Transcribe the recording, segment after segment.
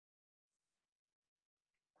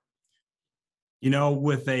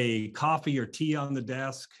With a coffee or tea on the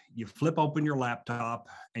desk, you flip open your laptop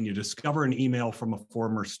and you discover an email from a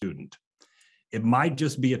former student. It might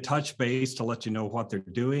just be a touch base to let you know what they're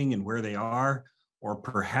doing and where they are, or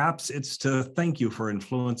perhaps it's to thank you for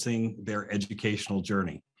influencing their educational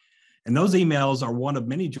journey. And those emails are one of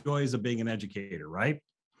many joys of being an educator, right?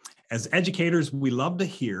 As educators, we love to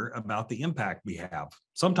hear about the impact we have.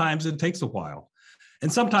 Sometimes it takes a while,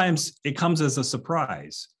 and sometimes it comes as a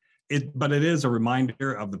surprise. But it is a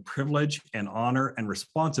reminder of the privilege and honor and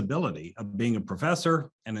responsibility of being a professor,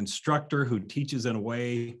 an instructor who teaches in a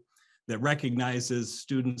way that recognizes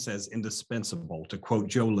students as indispensable, to quote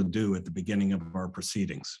Joe Ledoux at the beginning of our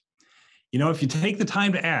proceedings. If you take the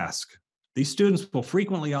time to ask, these students will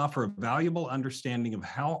frequently offer a valuable understanding of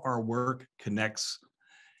how our work connects.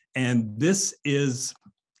 And this is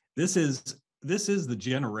the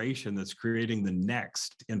generation that's creating the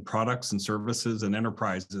next in products and services and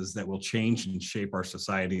enterprises that will change and shape our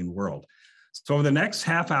society and world. So over the next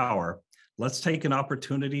half hour, let's take an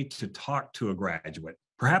opportunity to talk to a graduate,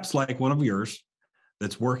 perhaps like one of yours,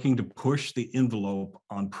 that's working to push the envelope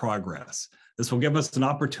on progress. This will give us an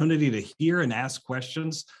opportunity to hear and ask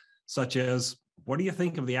questions such as, what do you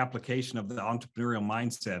think of the application of the entrepreneurial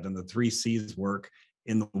mindset and the 3 C's work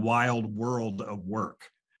in the wild world of work?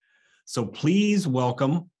 So please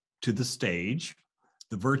welcome to the stage,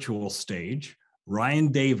 the virtual stage,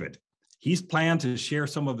 Ryan David. He's planned to share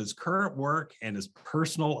some of his current work and his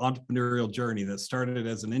personal entrepreneurial journey that started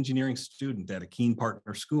as an engineering student at a Keen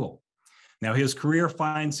Partner school. Now, his career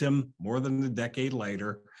finds him more than a decade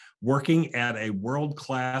later working at a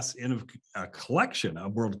collection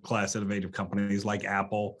of world-class innovative companies like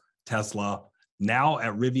Apple, Tesla, now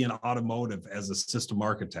at Rivian Automotive as a system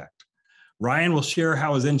architect. Ryan will share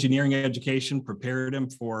how his engineering education prepared him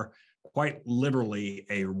for quite literally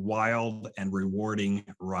a wild and rewarding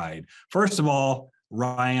ride. First of all,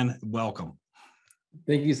 Ryan, welcome.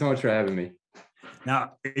 Thank you so much for having me.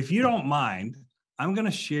 Now, if you don't mind, I'm going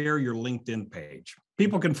to share your LinkedIn page.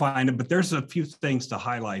 People can find it, but there's a few things to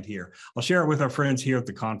highlight here. I'll share it with our friends here at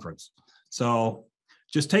the conference. So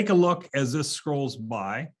just take a look as this scrolls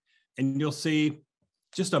by, and you'll see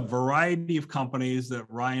just a variety of companies that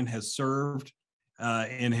Ryan has served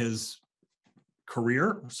in his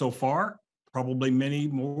career so far, probably many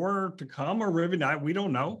more to come, or Rivian, we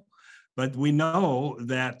don't know. But we know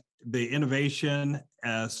that the innovation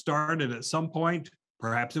started at some point.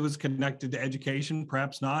 Perhaps it was connected to education,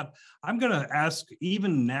 perhaps not. I'm going to ask,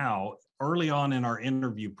 even now, early on in our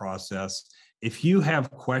interview process, if you have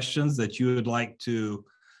questions that you would like to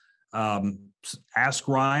ask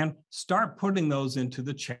Ryan, start putting those into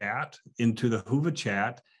the chat, into the Whova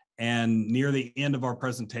chat, and near the end of our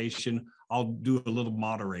presentation, I'll do a little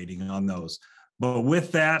moderating on those. But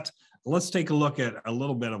with that, let's take a look at a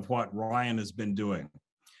little bit of what Ryan has been doing.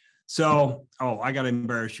 So, I got to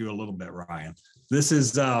embarrass you a little bit, Ryan. This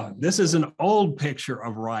is an old picture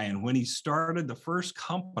of Ryan when he started the first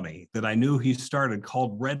company that I knew he started,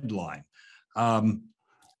 called Redline.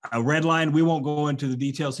 Redline, we won't go into the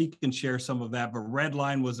details. He can share some of that, but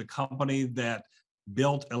Redline was a company that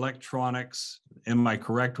built electronics. Am I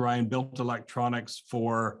correct, Ryan? Built electronics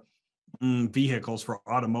for vehicles, for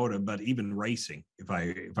automotive, but even racing, if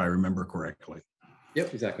I remember correctly.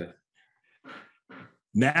 Yep, exactly.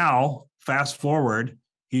 Now, fast forward,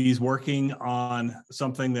 he's working on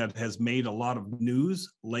something that has made a lot of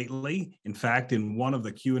news lately. In fact, in one of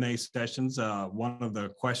the Q&A sessions, one of the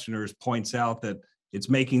questioners points out that it's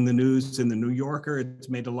making the news in the New Yorker. It's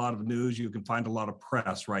made a lot of news. You can find a lot of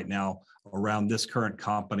press right now around this current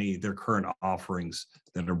company, their current offerings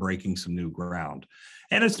that are breaking some new ground.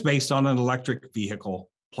 And it's based on an electric vehicle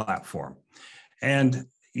platform. And,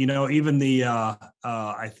 even the,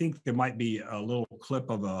 I think there might be a little clip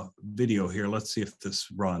of a video here. Let's see if this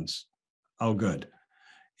runs. Oh, good.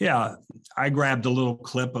 Yeah, I grabbed a little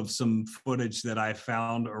clip of some footage that I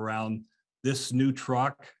found around this new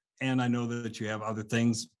truck. And I know that you have other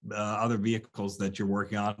things, other vehicles that you're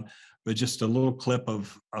working on, but just a little clip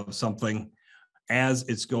of something as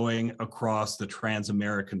it's going across the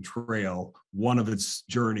Trans-American Trail, one of its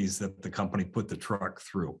journeys that the company put the truck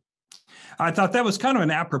through. I thought that was kind of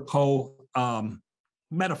an apropos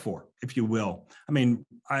metaphor, if you will. I mean,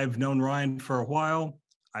 I've known Ryan for a while.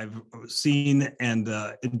 I've seen and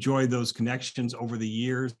enjoyed those connections over the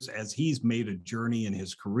years as he's made a journey in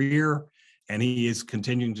his career, and he is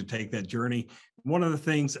continuing to take that journey. One of the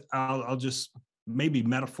things I'll just maybe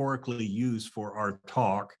metaphorically use for our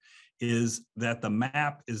talk is that the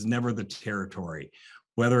map is never the territory.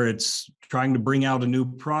 Whether it's trying to bring out a new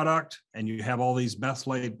product and you have all these best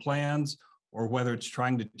laid plans, or whether it's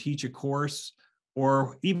trying to teach a course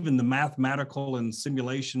or even the mathematical and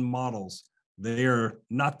simulation models. They're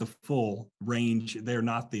not the full range. They're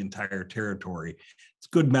not the entire territory. It's a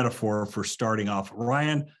good metaphor for starting off.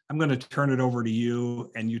 Ryan, I'm going to turn it over to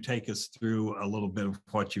you, and you take us through a little bit of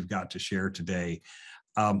what you've got to share today.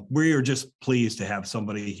 We are just pleased to have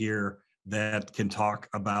somebody here that can talk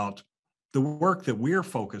about the work that we're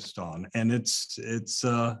focused on, and it's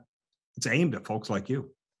aimed at folks like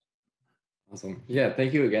you. Awesome. Yeah,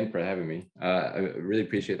 thank you again for having me. I really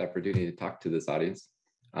appreciate the opportunity to talk to this audience.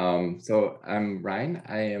 So I'm Ryan.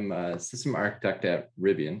 I am a system architect at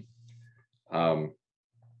Rivian.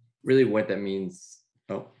 Really what that means,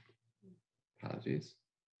 apologies.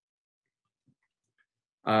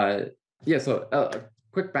 Yeah, so a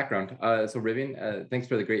quick background. So Rivian, thanks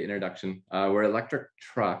for the great introduction. We're an electric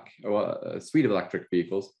truck, well, a suite of electric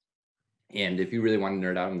vehicles. And if you really want to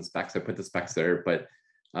nerd out on the specs, I put the specs there, but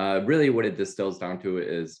really what it distills down to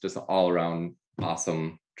is just an all around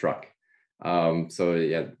awesome truck. So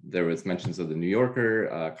yeah, there was mentions of the New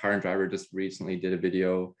Yorker, Car and Driver just recently did a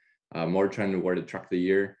video, More Trend awarded Truck of the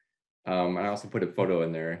Year. And I also put a photo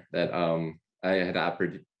in there that I had the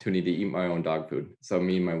opportunity to eat my own dog food. So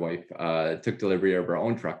me and my wife took delivery of our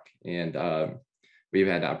own truck, and we've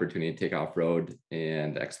had the opportunity to take off road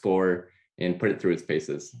and explore and put it through its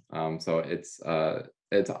paces. So it's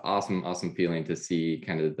an awesome feeling to see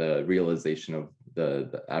kind of the realization of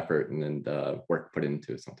the effort and then the work put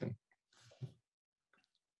into something.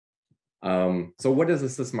 So what does a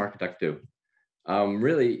system architect do?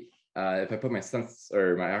 Really, if I put my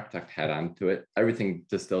my architect hat onto it, everything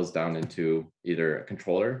distills down into either a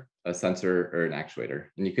controller, a sensor, or an actuator.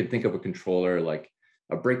 And you could think of a controller like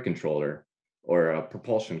a brake controller or a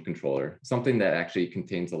propulsion controller, something that actually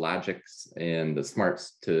contains the logics and the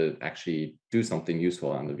smarts to actually do something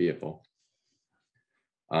useful on the vehicle.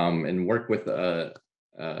 And work with a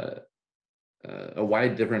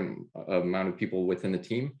wide different amount of people within the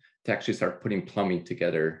team to actually start putting plumbing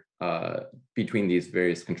together between these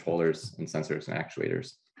various controllers and sensors and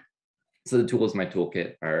actuators. So the tools in my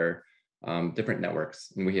toolkit are different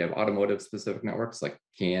networks, and we have automotive specific networks like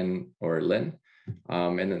CAN or LIN.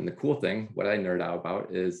 And then the cool thing, what I nerd out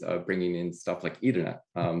about, is bringing in stuff like Ethernet.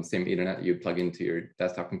 Same Ethernet you plug into your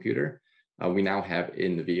desktop computer, we now have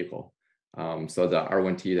in the vehicle. So the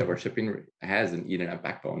R1T that we're shipping has an Ethernet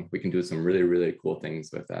backbone. We can do some really cool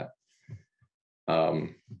things with that.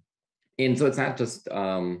 And so it's not just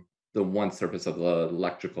the one surface of the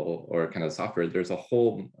electrical or kind of software. There's a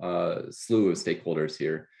whole slew of stakeholders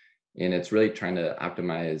here, and it's really trying to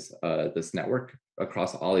optimize this network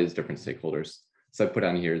across all these different stakeholders. So I put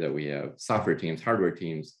on here that we have software teams, hardware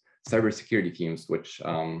teams, cybersecurity teams, which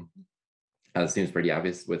seems pretty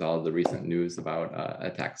obvious with all the recent news about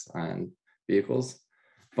attacks on vehicles.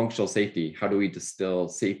 Functional safety, how do we distill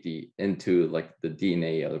safety into like the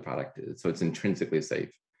DNA of the product so it's intrinsically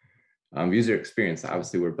safe? User experience,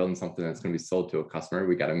 obviously we're building something that's going to be sold to a customer.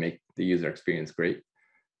 We got to make the user experience great.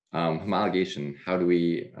 Homologation, how do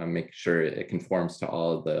we make sure it conforms to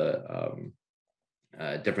all of the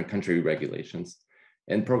different country regulations?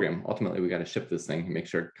 And program, ultimately we got to ship this thing and make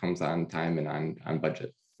sure it comes on time and on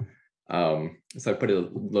budget. So I put a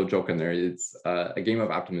little joke in there. It's a game of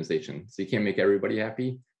optimization. So you can't make everybody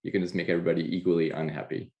happy. You can just make everybody equally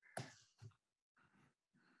unhappy.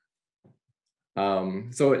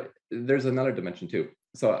 So there's another dimension too.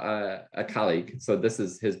 So a colleague, so this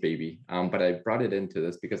is his baby, but I brought it into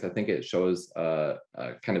this because I think it shows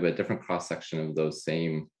kind of a different cross-section of those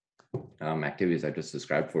same activities I just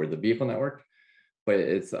described for the vehicle network, but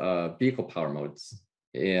it's vehicle power modes.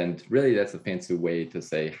 And really that's a fancy way to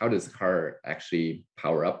say, how does the car actually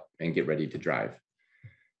power up and get ready to drive?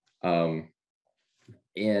 And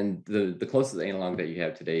the closest analog that you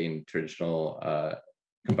have today in traditional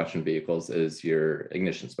combustion vehicles is your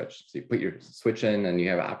ignition switch. So you put your switch in and you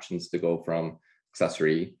have options to go from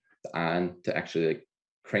accessory to on to actually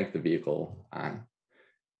crank the vehicle on.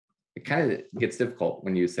 It kind of gets difficult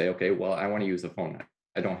when you say, okay, well, I want to use a phone.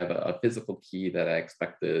 I don't have a physical key that I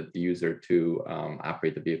expect the user to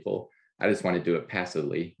operate the vehicle. I just want to do it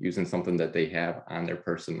passively using something that they have on their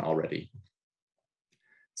person already.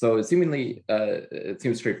 So seemingly, it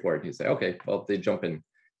seems straightforward. You say, okay, well, they jump in,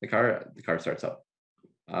 the car starts up.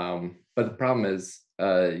 But the problem is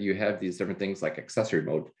you have these different things like accessory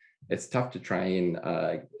mode. It's tough to try and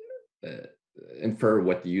infer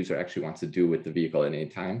what the user actually wants to do with the vehicle at any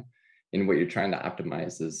time. And what you're trying to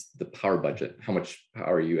optimize is the power budget, how much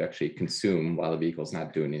power you actually consume while the vehicle is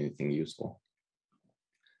not doing anything useful.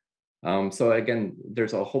 So again,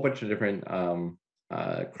 there's a whole bunch of different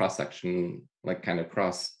cross-section, like kind of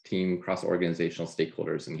cross-team, cross-organizational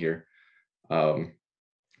stakeholders in here.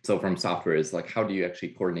 So from software is like, how do you actually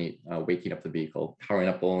coordinate waking up the vehicle, powering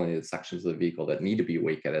up only the sections of the vehicle that need to be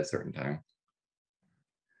awake at a certain time?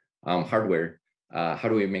 Hardware, how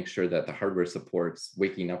do we make sure that the hardware supports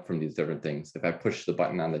waking up from these different things? If I push the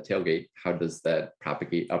button on the tailgate, how does that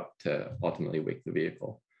propagate up to ultimately wake the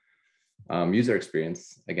vehicle? User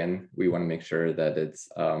experience, again, we want to make sure that it's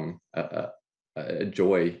a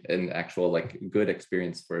joy and actual like good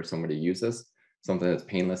experience for somebody to use this, something that's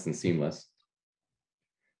painless and seamless.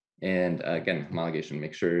 And again, homologation,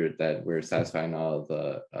 make sure that we're satisfying all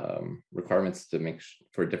the requirements to make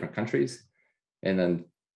for different countries. And then,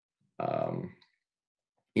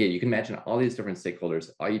 yeah, you can imagine all these different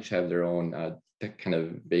stakeholders, all each have their own kind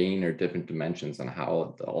of vein or different dimensions on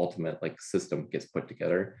how the ultimate like system gets put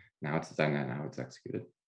together, now it's designed and how it's executed.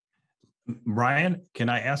 Ryan, can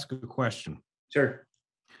I ask a question? Sure.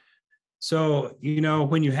 So, you know,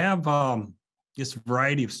 when you have this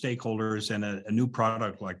variety of stakeholders and a new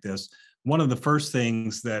product like this, one of the first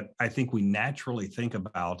things that I think we naturally think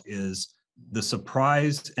about is the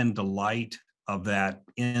surprise and delight of that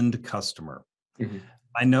end customer. Mm-hmm.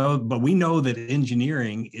 I know, but we know that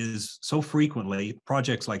engineering is so frequently,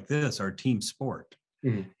 projects like this are team sport.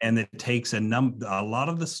 Mm-hmm. And it takes a lot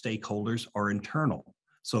of the stakeholders are internal.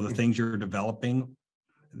 So the mm-hmm. things you're developing,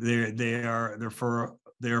 they're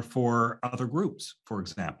for other groups, for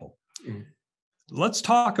example. Mm-hmm. Let's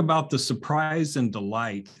talk about the surprise and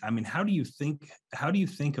delight. I mean, how do you think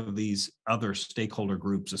of these other stakeholder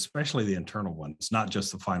groups, especially the internal ones, not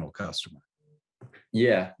just the final customer?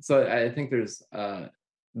 Yeah, so I think there's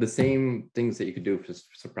the same things that you could do for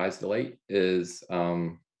surprise delight is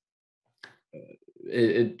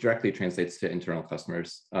it directly translates to internal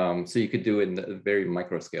customers. So you could do it in the very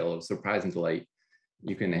micro scale of surprise and delight.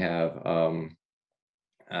 You can have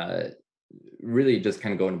really just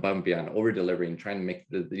kind of going above and beyond, over delivering, trying to make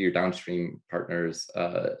your downstream partners,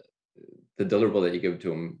 the deliverable that you give to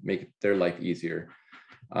them, make their life easier.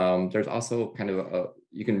 There's also kind of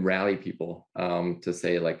you can rally people to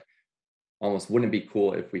say like, almost wouldn't it be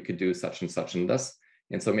cool if we could do such and this?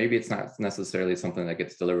 And so maybe it's not necessarily something that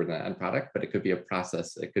gets delivered in the end product, but it could be a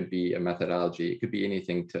process, it could be a methodology, it could be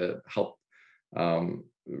anything to help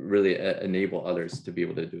really enable others to be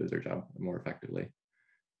able to do their job more effectively.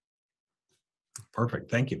 Perfect,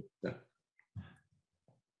 thank you. Yeah.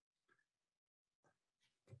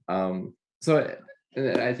 So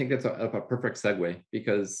I think that's a perfect segue,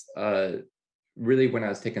 because really when I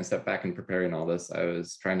was taking a step back and preparing all this, I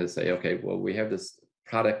was trying to say, okay, well, we have this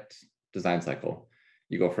product design cycle.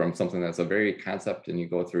 You go from something that's a very concept and you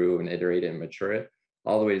go through and iterate it and mature it,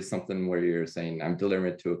 all the way to something where you're saying, I'm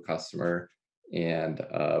delivering it to a customer and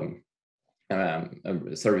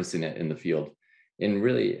I'm servicing it in the field. And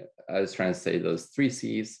really, I was trying to say those 3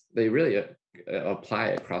 C's, they really apply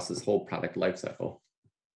across this whole product lifecycle.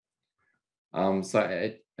 So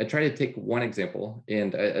I try to take one example,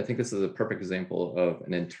 and I think this is a perfect example of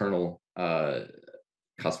an internal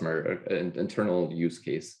customer, an internal use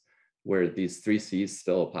case where these 3 C's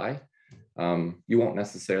still apply. You won't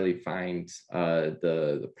necessarily find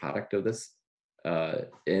the product of this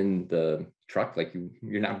in the truck, like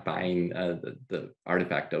you're not buying the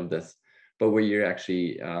artifact of this, but where you're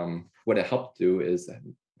actually, what it helped do is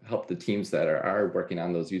help the teams that are working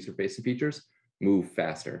on those user-facing features move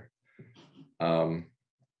faster.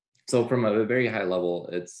 So from a very high level,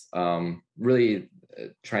 it's really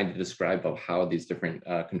trying to describe of how these different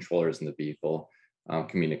controllers in the vehicle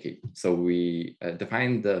communicate. So we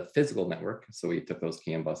defined the physical network. So we took those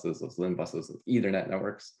CAN buses, those LIN buses, those Ethernet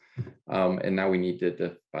networks, and now we need to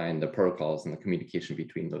define the protocols and the communication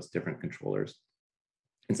between those different controllers.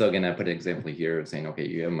 And so again, I put an example here of saying, okay,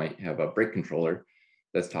 you might have a brake controller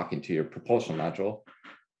that's talking to your propulsion module,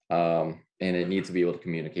 and it needs to be able to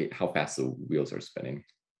communicate how fast the wheels are spinning.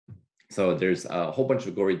 So there's a whole bunch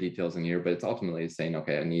of gory details in here, but it's ultimately saying,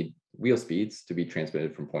 okay, I need wheel speeds to be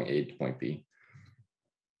transmitted from point A to point B.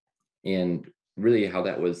 And really how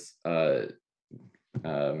that was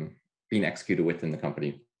being executed within the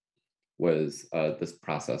company was this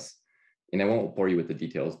process. And I won't bore you with the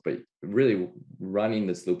details, but really running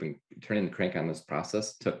this loop and turning the crank on this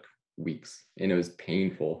process took weeks, and it was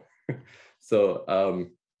painful. So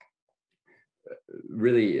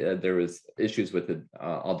really there was issues with it,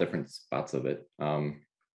 all different spots of it.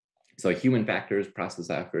 So human factors, process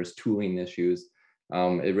factors, tooling issues,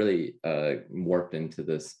 it really warped into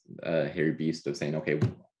this hairy beast of saying, okay,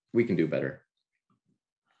 we can do better.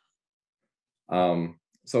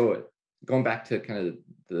 So going back to kind of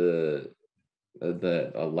the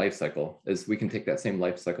life cycle, is we can take that same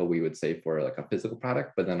life cycle we would say for like a physical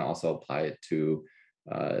product, but then also apply it to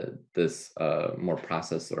this more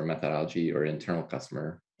process or methodology or internal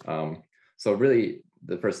customer So really,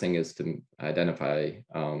 the first thing is to identify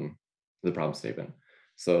the problem statement.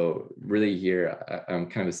 So really here, I'm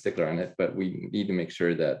kind of a stickler on it, but we need to make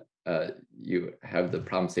sure that you have the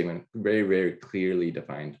problem statement very, very clearly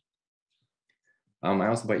defined. I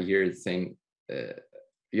also put here saying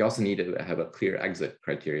you also need to have a clear exit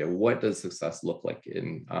criteria. What does success look like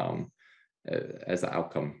in as an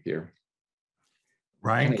outcome here?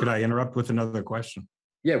 Ryan, could I interrupt with another question?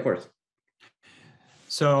 Yeah, of course.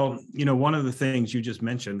 So, one of the things you just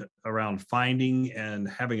mentioned around finding and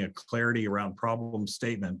having a clarity around problem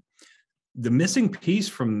statement, the missing piece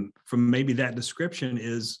from maybe that description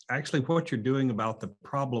is actually what you're doing about the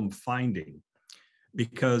problem finding.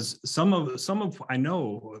 Because some of I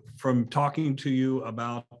know from talking to you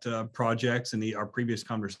about projects in our previous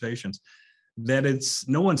conversations, that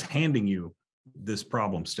no one's handing you this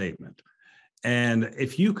problem statement. And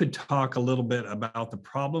if you could talk a little bit about the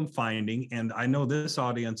problem finding, and I know this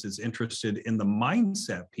audience is interested in the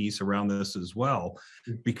mindset piece around this as well,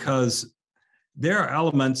 because there are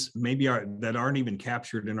elements that aren't even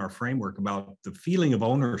captured in our framework about the feeling of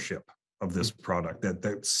ownership of this product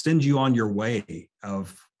that sends you on your way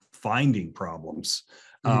of finding problems.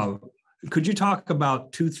 Could you talk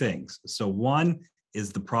about two things? So one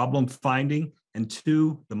is the problem finding, and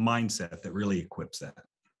two, the mindset that really equips that.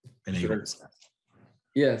 Sure.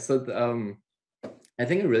 Yeah, so I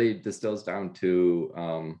think it really distills down to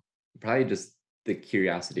probably just the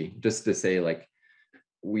curiosity, just to say like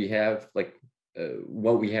we have like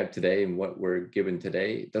what we have today and what we're given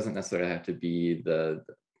today doesn't necessarily have to be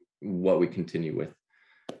what we continue with.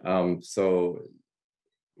 So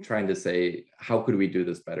trying to say, how could we do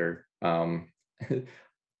this better?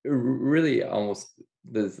 Really almost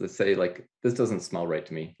to say like, this doesn't smell right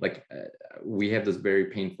to me. Like we have this very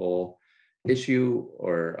painful issue,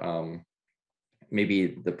 or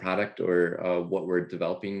maybe the product or what we're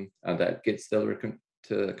developing that gets delivered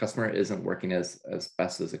to the customer isn't working as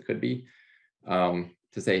best as it could be. To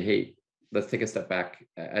say, hey, let's take a step back.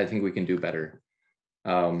 I think we can do better.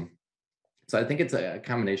 So I think it's a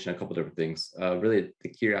combination of a couple different things, really the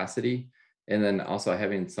curiosity, and then also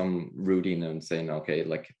having some rooting and saying, okay,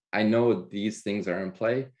 like I know these things are in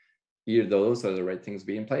play, either those are the right things to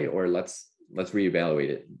be in play, or let's reevaluate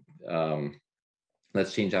it.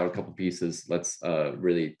 Let's change out a couple pieces. Let's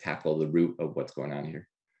really tackle the root of what's going on here.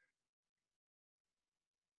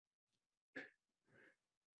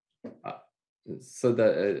 So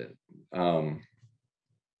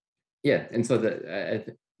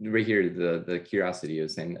right here, the curiosity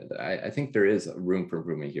is saying I think there is room for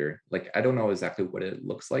improvement here. Like I don't know exactly what it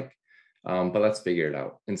looks like, but let's figure it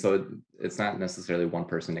out. And so it's not necessarily one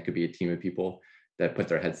person. It could be a team of people that put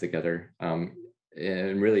their heads together.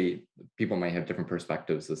 And really, people might have different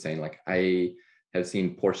perspectives of saying like, I have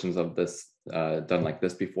seen portions of this done like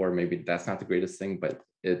this before. Maybe that's not the greatest thing, but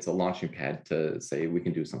it's a launching pad to say we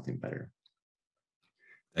can do something better.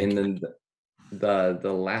 And then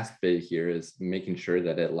the last bit here is making sure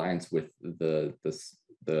that it aligns with the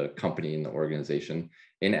company and the organization,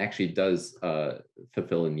 and actually does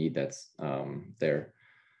fulfill a need that's there.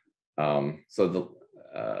 Aligning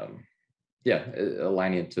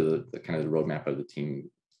it to the kind of the roadmap of the team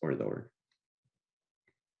or the org.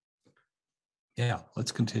 Yeah,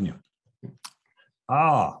 let's continue.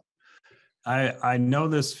 I know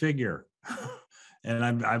this figure.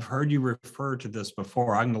 And I've heard you refer to this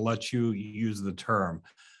before. I'm going to let you use the term,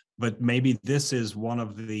 but maybe this is one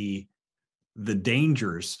of the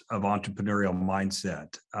dangers of entrepreneurial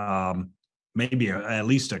mindset. Maybe at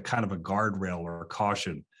least a kind of a guardrail or a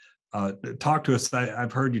caution. Talk to us.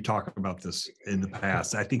 I've heard you talk about this in the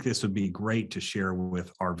past. I think this would be great to share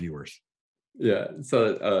with our viewers. Yeah.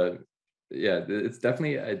 So it's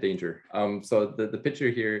definitely a danger. So the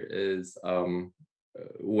picture here is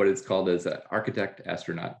what it's called as an architect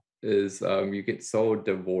astronaut. Is you get so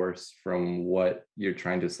divorced from what you're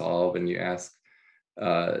trying to solve, and you ask,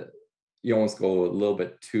 you almost go a little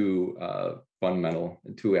bit too fundamental,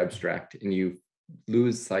 too abstract, and you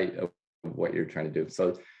lose sight of what you're trying to do.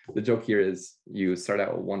 So the joke here is you start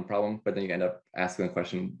out with one problem, but then you end up asking the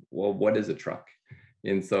question, well, what is a truck?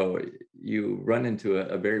 And so you run into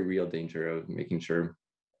a very real danger of making sure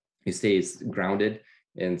you stay grounded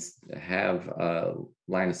and have a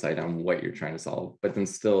line of sight on what you're trying to solve, but then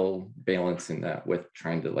still balancing that with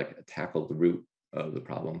trying to like tackle the root of the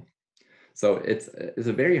problem. So it's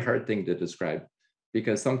a very hard thing to describe,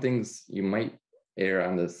 because some things you might err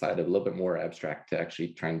on the side of a little bit more abstract to actually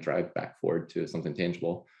try and drive back forward to something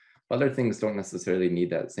tangible. Other things don't necessarily need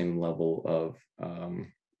that same level of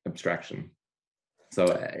abstraction. So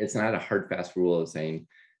it's not a hard, fast rule of saying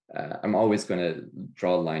I'm always going to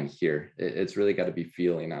draw a line here. It's really got to be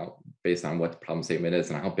feeling out based on what the problem statement is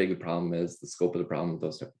and how big the problem is, the scope of the problem,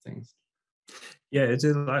 those type of things. Yeah, it's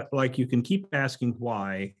like you can keep asking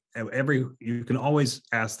why. You can always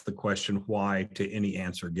ask the question why to any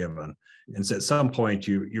answer given, and so at some point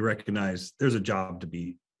you recognize there's a job to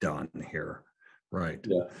be done here, right?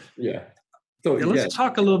 Yeah, yeah. So yeah, let's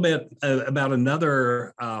talk a little bit about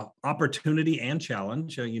another opportunity and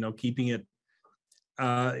challenge. Keeping it.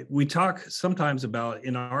 We talk sometimes about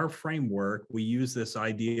in our framework, we use this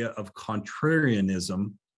idea of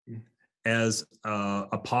contrarianism as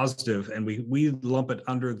a positive, and we lump it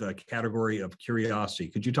under the category of curiosity.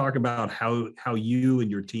 Could you talk about how you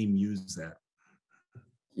and your team use that?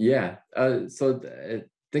 Yeah, so I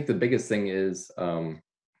think the biggest thing is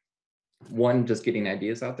one, just getting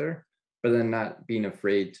ideas out there, but then not being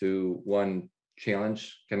afraid to one,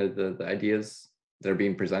 challenge kind of the ideas that are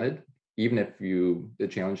being presented, even if the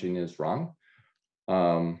challenging is wrong,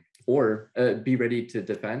 or be ready to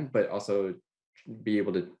defend, but also be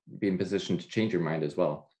able to be in position to change your mind as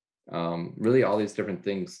well. Really, all these different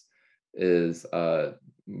things is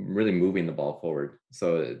really moving the ball forward.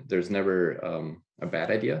 So there's never a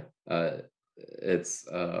bad idea. It's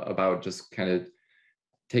about just kind of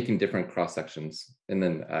taking different cross sections. And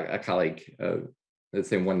then a colleague, the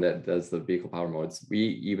same one that does the vehicle power modes, we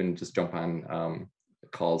even just jump on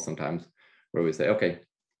calls sometimes where we say, okay,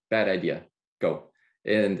 bad idea, go.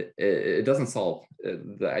 And it doesn't solve.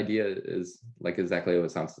 The idea is like exactly what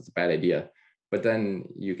it sounds. It's a bad idea. But then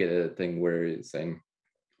you get a thing where it's saying,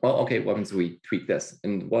 well, okay, what happens if we tweak this?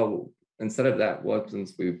 And well, instead of that, what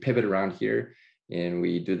happens if we pivot around here and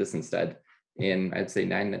we do this instead? And I'd say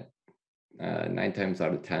nine times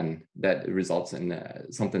out of 10, that results in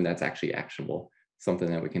something that's actually actionable, something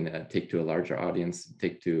that we can take to a larger audience,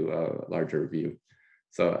 take to a larger review.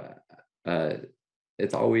 So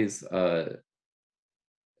it's always,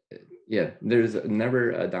 there's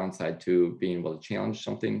never a downside to being able to challenge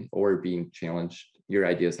something or being challenged. Your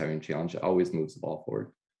ideas having challenge always moves the ball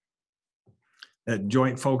forward. That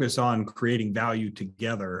joint focus on creating value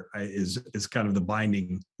together is kind of the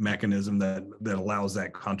binding mechanism that allows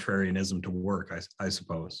that contrarianism to work, I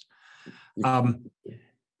suppose.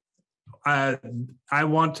 I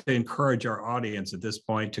want to encourage our audience at this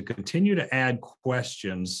point to continue to add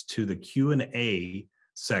questions to the Q&A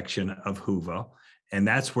section of Whova. And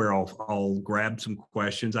that's where I'll grab some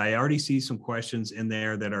questions. I already see some questions in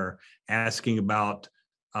there that are asking about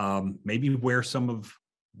maybe where some of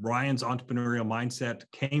Ryan's entrepreneurial mindset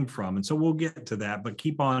came from. And so we'll get to that, but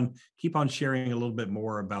keep on sharing a little bit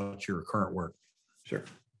more about your current work. Sure.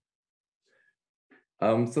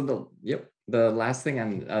 So the last thing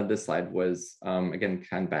on this slide was, again,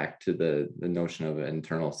 kind of back to the notion of an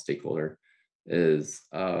internal stakeholder is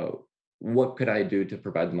what could I do to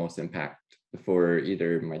provide the most impact for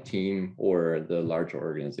either my team or the larger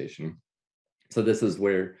organization? So this is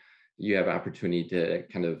where you have opportunity to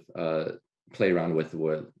kind of play around with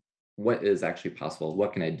what is actually possible.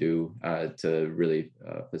 What can I do to really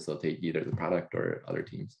facilitate either the product or other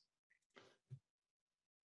teams?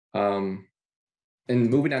 And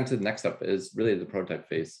moving on to the next step is really the prototype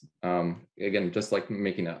phase. Again, just like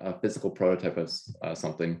making a physical prototype of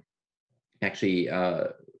something, actually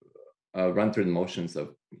run through the motions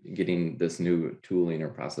of getting this new tooling or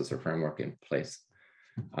process or framework in place.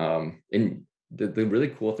 And the really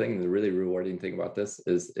cool thing, the really rewarding thing about this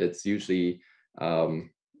is it's usually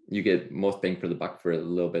you get most bang for the buck for a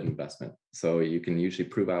little bit of investment. So you can usually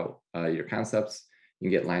prove out your concepts, you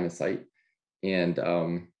can get line of sight, and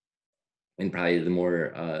probably the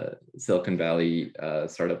more Silicon Valley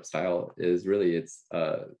startup style is really it's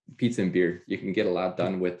pizza and beer. You can get a lot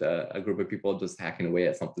done with a group of people just hacking away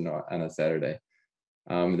at something on a Saturday.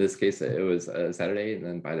 In this case, it was a Saturday, and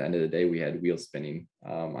then by the end of the day, we had wheels spinning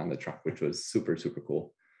on the truck, which was super, super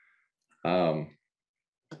cool.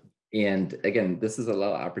 And again, this is a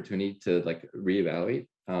lot of opportunity to like reevaluate.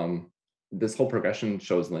 This whole progression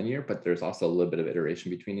shows linear, but there's also a little bit of iteration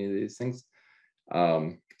between these things.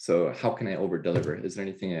 So how can I over deliver? Is there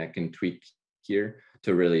anything I can tweak here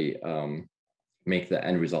to really make the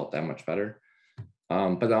end result that much better?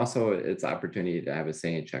 But also it's opportunity to have a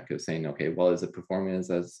sanity check of saying, okay, well, is it performing as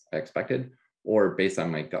I expected? Or based on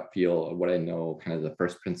my gut feel or what I know, kind of the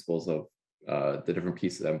first principles of the different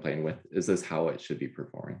pieces I'm playing with, is this how it should be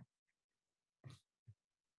performing?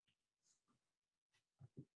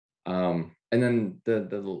 And then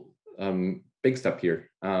the big step here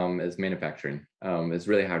is manufacturing, is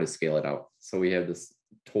really how to scale it out. So we have this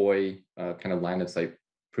toy kind of line of sight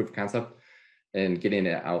proof of concept and getting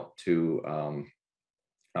it out to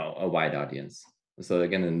a wide audience. So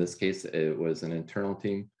again, in this case, it was an internal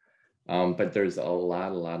team. But there's a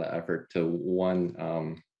lot of effort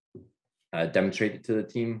to demonstrate it to the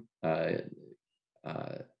team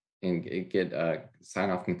and get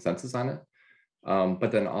sign-off consensus on it.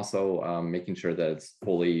 But then also making sure that it's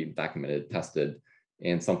fully documented, tested,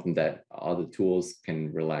 and something that all the tools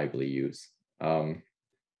can reliably use.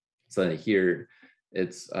 So here,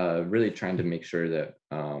 it's really trying to make sure that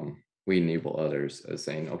we enable others as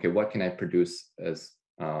saying, okay, what can I produce as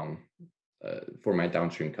for my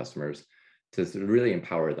downstream customers to really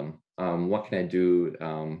empower them? What can I do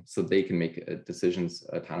so they can make decisions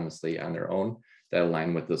autonomously on their own that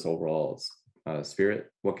align with this overall spirit?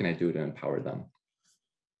 What can I do to empower them?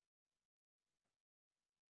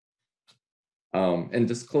 And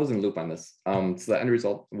just closing loop on this. So the end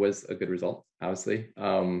result was a good result, obviously.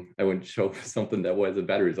 I wouldn't show something that was a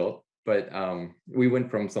better result, but we went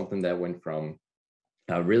from something that went from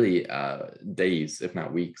really days, if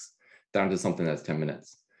not weeks, down to something that's 10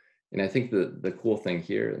 minutes. And I think the cool thing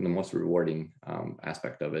here and the most rewarding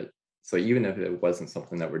aspect of it, so even if it wasn't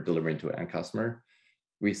something that we're delivering to an end customer,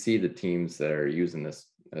 we see the teams that are using this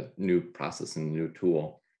new process and new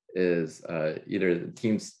tool is either the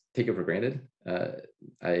teams take it for granted.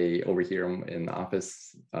 I overhear them in the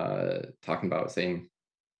office talking about saying,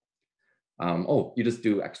 oh, you just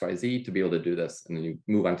do X, Y, Z to be able to do this, and then you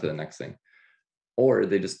move on to the next thing. Or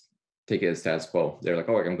they just take it as status quo. They're like,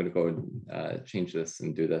 oh, I'm going to go change this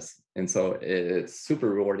and do this. And so it's super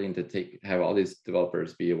rewarding to have all these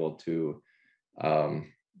developers be able to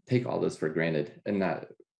take all this for granted and not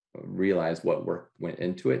realize what work went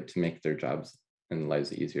into it to make their jobs and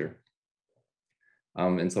lives easier.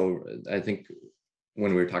 And so I think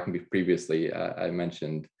when we were talking previously, I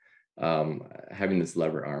mentioned having this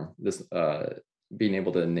lever arm, this being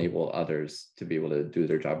able to enable others to be able to do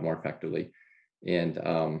their job more effectively,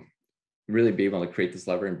 and really be able to create this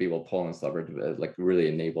lever and be able to pull on this lever to like really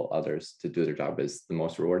enable others to do their job is the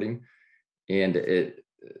most rewarding. And it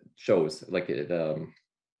shows like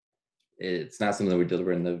it's not something that we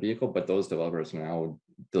deliver in the vehicle, but those developers are now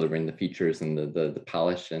delivering the features and the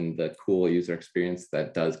polish and the cool user experience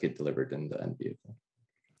that does get delivered in the end vehicle.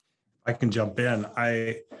 I can jump in.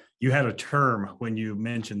 You had a term when you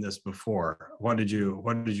mentioned this before. What did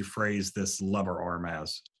you phrase this lever arm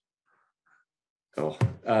as? Oh,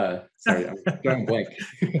 sorry, I'm drawing blank.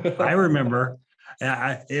 I remember.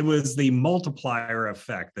 It was the multiplier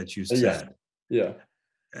effect that you said. Yeah.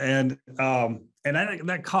 And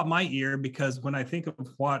that caught my ear because when I think of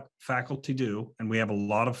what faculty do, and we have a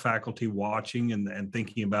lot of faculty watching and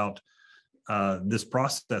thinking about this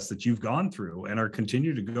process that you've gone through and are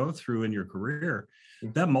continue to go through in your career,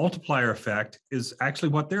 that multiplier effect is actually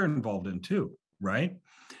what they're involved in too, right?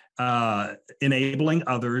 Enabling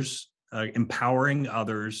others, empowering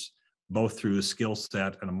others, both through a skill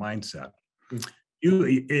set and a mindset.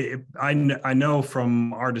 I know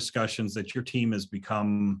from our discussions that your team has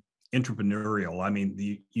become entrepreneurial. I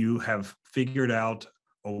mean, you have figured out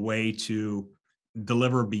a way to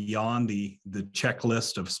deliver beyond the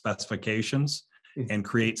checklist of specifications and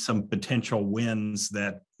create some potential wins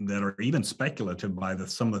that are even speculative by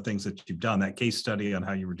some of the things that you've done. That case study on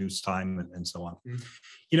how you reduce time and so on.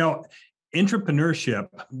 You know, entrepreneurship.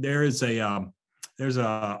 There's a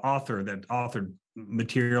author that authored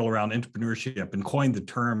material around entrepreneurship and coined the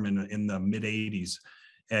term in the mid 80s,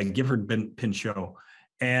 Gifford Pinchot.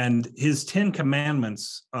 And his 10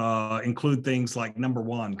 commandments include things like, number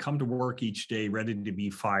 1, come to work each day ready to be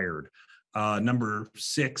fired. Number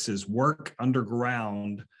 6 is work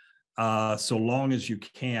underground so long as you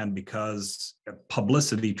can, because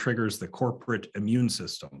publicity triggers the corporate immune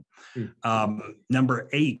system. Number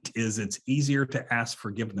 8 is it's easier to ask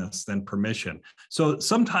forgiveness than permission. So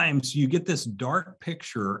sometimes you get this dark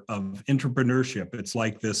picture of entrepreneurship. It's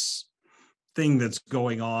like this thing that's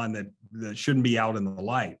going on that shouldn't be out in the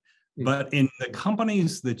light. But in the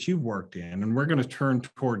companies that you've worked in, and we're going to turn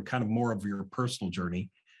toward kind of more of your personal journey,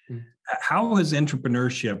 how has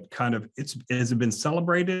entrepreneurship has it been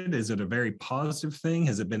celebrated? Is it a very positive thing?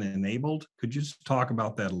 Has it been enabled? Could you just talk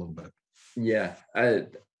about that a little bit? Yeah,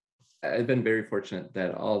 I've been very fortunate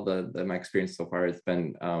that all my experience so far has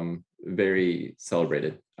been very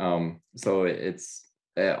celebrated. So it's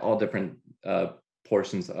all different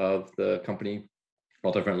portions of the company,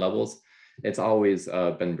 all different levels. It's always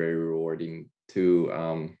been very rewarding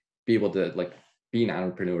to be able to be an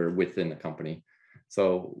entrepreneur within a company.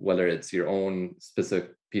 So whether it's your own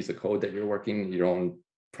specific piece of code that you're working, your own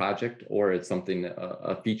project, or it's something,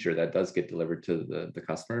 a feature that does get delivered to the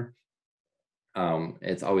customer,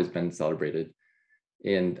 it's always been celebrated.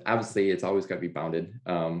 And obviously, it's always got to be bounded.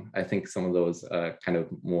 I think some of those kind of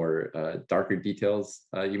more darker details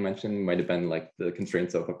you mentioned might have been like the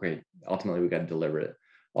constraints of, okay, ultimately we got to deliver it.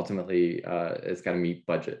 Ultimately, it's got to meet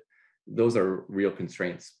budget. Those are real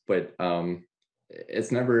constraints, but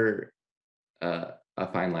it's never a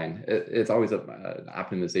fine line. It's always an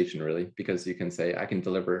optimization, really, because you can say, I can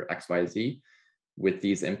deliver X, Y, Z with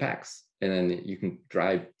these impacts. And then you can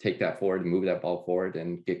take that forward and move that ball forward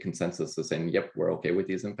and get consensus of saying, yep, we're okay with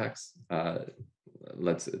these impacts.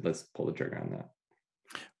 Let's pull the trigger on that.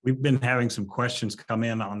 We've been having some questions come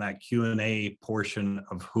in on that Q&A portion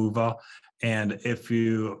of Whova. And if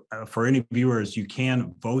you, for any viewers, you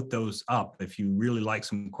can vote those up if you really like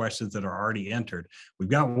some questions that are already entered. We've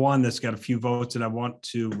got one that's got a few votes, and I want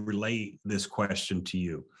to relay this question to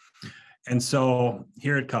you. And so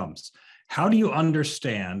here it comes. How do you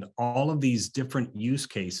understand all of these different use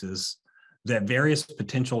cases that various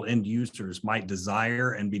potential end users might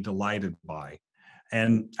desire and be delighted by?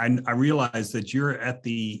 And I realize that you're at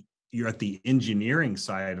the engineering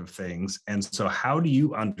side of things. And so how do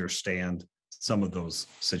you understand some of those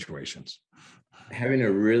situations? Having a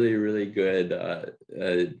really, really good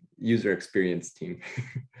user experience team.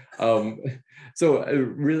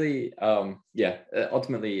 Ultimately, I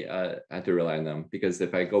have to rely on them, because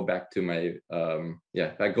if I go back to my,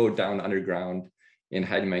 if I go down underground and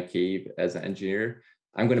hide in my cave as an engineer,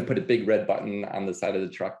 I'm going to put a big red button on the side of the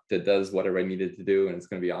truck that does whatever I needed to do, and it's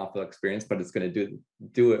going to be an awful experience, but it's going to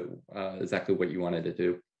do it exactly what you wanted to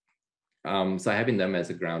do. So having them as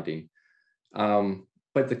a grounding.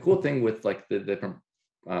 But the cool thing with like the different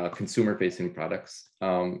consumer-facing products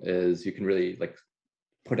is you can really like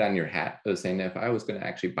put on your hat of saying, if I was going to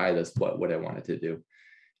actually buy this, what would I want it to do?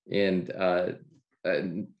 And a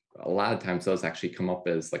lot of times those actually come up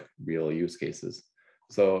as like real use cases.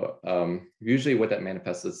 So usually what that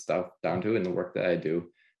manifests itself down to in the work that I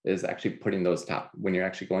do is actually putting those top, when you're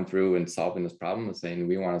actually going through and solving this problem, of saying,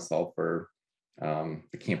 we want to solve for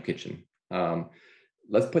the camp kitchen.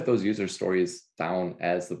 Let's put those user stories down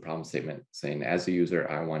as the problem statement, saying, as a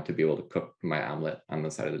user, I want to be able to cook my omelet on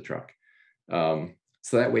the side of the truck.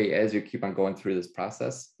 So that way, as you keep on going through this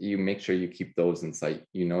process, you make sure you keep those in sight.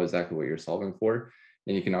 You know exactly what you're solving for.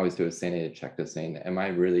 And you can always do a sanity check to saying, am I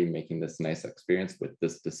really making this nice experience with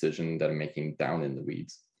this decision that I'm making down in the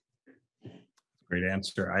weeds? Great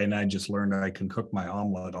answer. I just learned I can cook my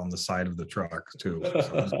omelet on the side of the truck too. So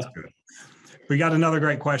that's good. We got another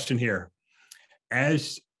great question here.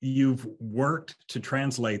 As you've worked to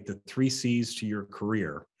translate the 3 C's to your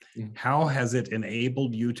career, how has it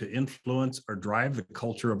enabled you to influence or drive the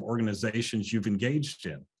culture of organizations you've engaged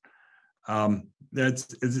in?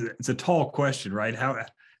 It's a tall question, right? How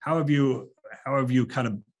have you kind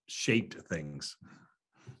of shaped things?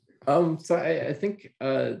 So I think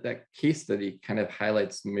that case study kind of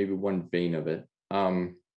highlights maybe one vein of it.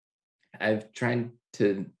 I've tried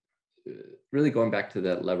to really, going back to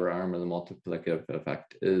that lever arm or the multiplicative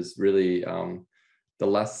effect, is really the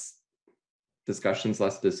less discussions,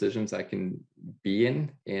 less decisions I can be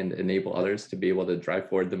in and enable others to be able to drive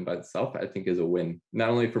forward them by itself, I think is a win, not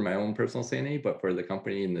only for my own personal sanity, but for the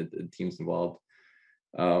company and the teams involved.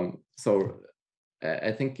 So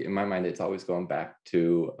I think in my mind, it's always going back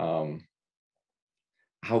to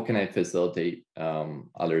how can I facilitate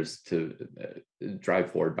others to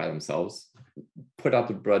drive forward by themselves, put out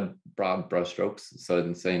the broad brushstrokes, so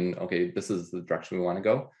in saying, okay, this is the direction we want to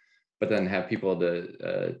go, but then have people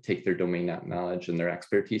to take their domain knowledge and their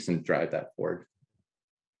expertise and drive that forward.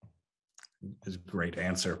 That's a great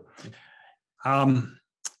answer.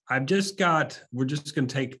 we're just going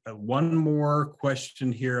to take one more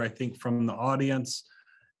question here, I think, from the audience.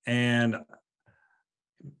 And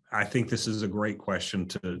I think this is a great question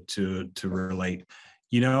to relate.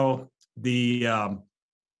 You know, the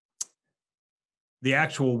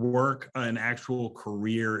actual work and actual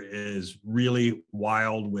career is really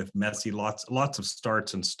wild, with messy, lots of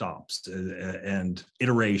starts and stops and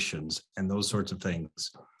iterations and those sorts of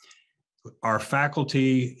things. Our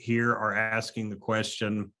faculty here are asking the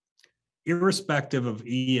question, irrespective of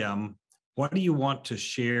EM, what do you want to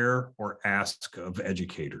share or ask of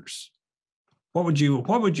educators? What would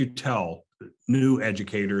you tell new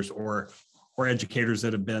educators or educators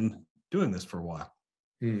that have been doing this for a while?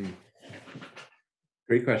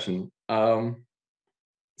 Great question.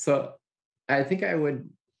 So I think I would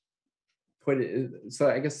put it,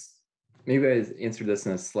 so I guess maybe I answered this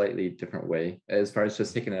in a slightly different way, as far as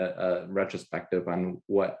just taking a retrospective on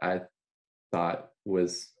what I thought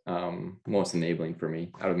was most enabling for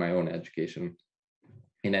me out of my own education.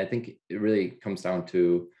 And I think it really comes down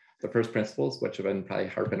to the first principles, which I've been probably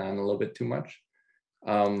harping on a little bit too much.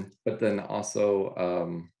 But then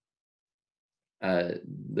also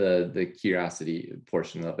the curiosity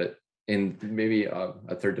portion of it, and maybe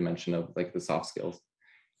a third dimension of like the soft skills.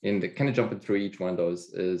 And kind of jumping through each one of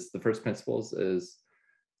those is the first principles is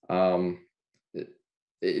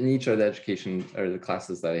in each of the education or the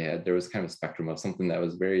classes that I had, there was kind of a spectrum of something that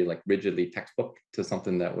was very like rigidly textbook to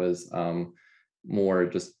something that was more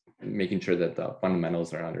just making sure that the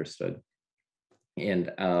fundamentals are understood.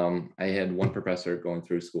 And I had one professor going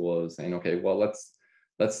through school saying, okay, well, let's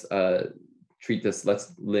treat this,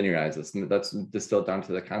 let's linearize this, let's distill it down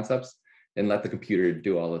to the concepts and let the computer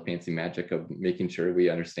do all the fancy magic of making sure we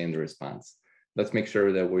understand the response. Let's make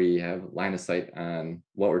sure that we have line of sight on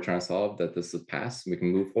what we're trying to solve, that this is passed, we can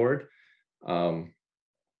move forward.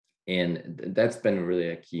 And that's been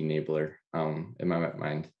really a key enabler in my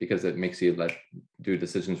mind, because it makes you do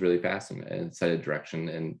decisions really fast and set a direction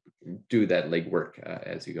and do that legwork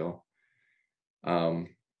as you go.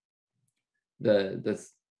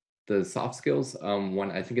 The soft skills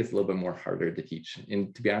one, I think it's a little bit more harder to teach.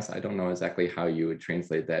 And to be honest, I don't know exactly how you would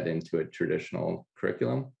translate that into a traditional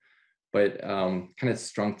curriculum, but kind of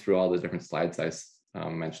strung through all the different slides I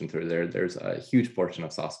mentioned through there, there's a huge portion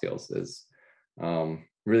of soft skills is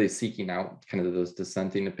really seeking out kind of those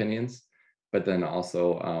dissenting opinions, but then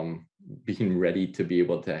also being ready to be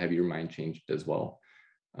able to have your mind changed as well.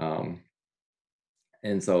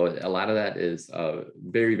 And so a lot of that is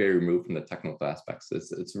very, very removed from the technical aspects.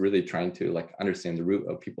 It's really trying to like understand the root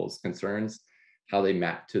of people's concerns, how they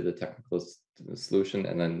map to the technical solution,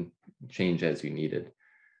 and then change as you needed.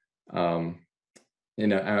 You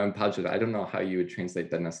know, I apologize, I don't know how you would translate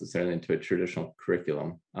that necessarily into a traditional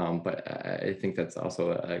curriculum, but I think that's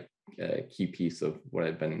also a key piece of what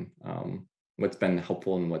I've been, what's been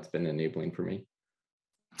helpful and what's been enabling for me.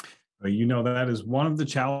 You know, that is one of the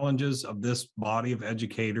challenges of this body of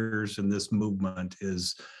educators and this movement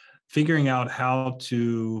is figuring out how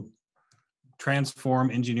to transform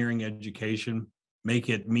engineering education, make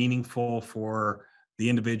it meaningful for the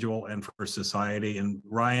individual and for society. And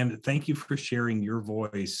Ryan, thank you for sharing your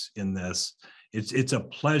voice in this. It's a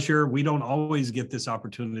pleasure. We don't always get this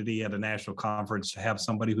opportunity at a national conference to have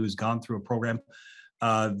somebody who's gone through a program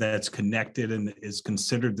that's connected and is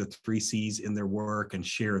considered the 3 C's in their work and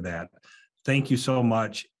share that. Thank you so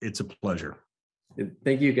much. It's a pleasure.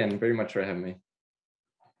 Thank you again very much for having me.